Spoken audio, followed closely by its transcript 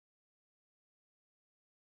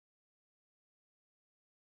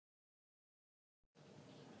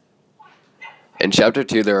In Chapter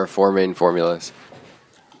 2, there are four main formulas.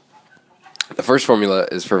 The first formula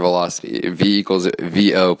is for velocity. V equals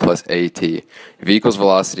VO plus AT. V equals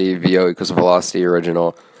velocity, VO equals velocity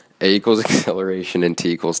original, A equals acceleration, and T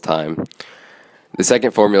equals time. The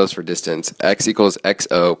second formula is for distance. X equals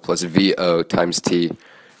XO plus VO times T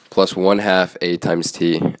plus 1/2 A times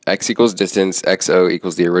T. X equals distance, XO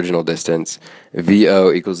equals the original distance,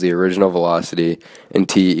 VO equals the original velocity, and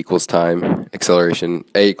T equals time, acceleration,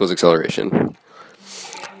 A equals acceleration.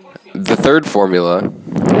 The third formula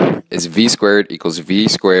is V squared equals V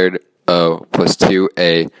squared O plus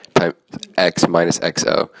 2A times X minus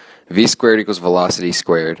XO. V squared equals velocity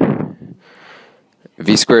squared.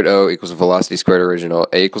 V squared O equals velocity squared original,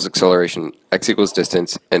 A equals acceleration, X equals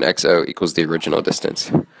distance, and XO equals the original distance.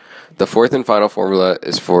 The fourth and final formula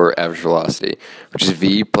is for average velocity, which is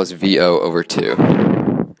V plus VO over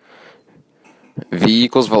 2. V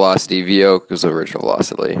equals velocity, VO equals the original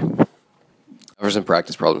velocity. For some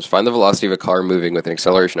practice problems, find the velocity of a car moving with an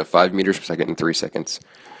acceleration of 5 meters per second in 3 seconds.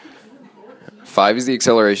 5 is the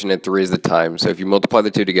acceleration and 3 is the time, so if you multiply the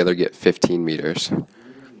two together, you get 15 meters.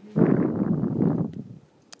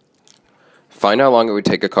 Find how long it would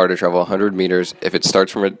take a car to travel 100 meters if it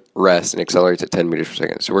starts from a rest and accelerates at 10 meters per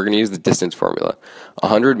second. So we're going to use the distance formula.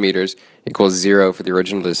 100 meters equals 0 for the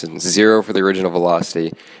original distance, 0 for the original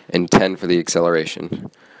velocity, and 10 for the acceleration.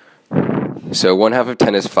 So 1/2 of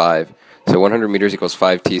 10 is 5. So 100 meters equals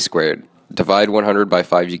 5t squared. Divide 100 by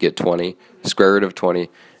 5, you get 20. Square root of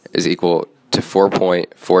 20 is equal to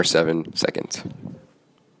 4.47 seconds.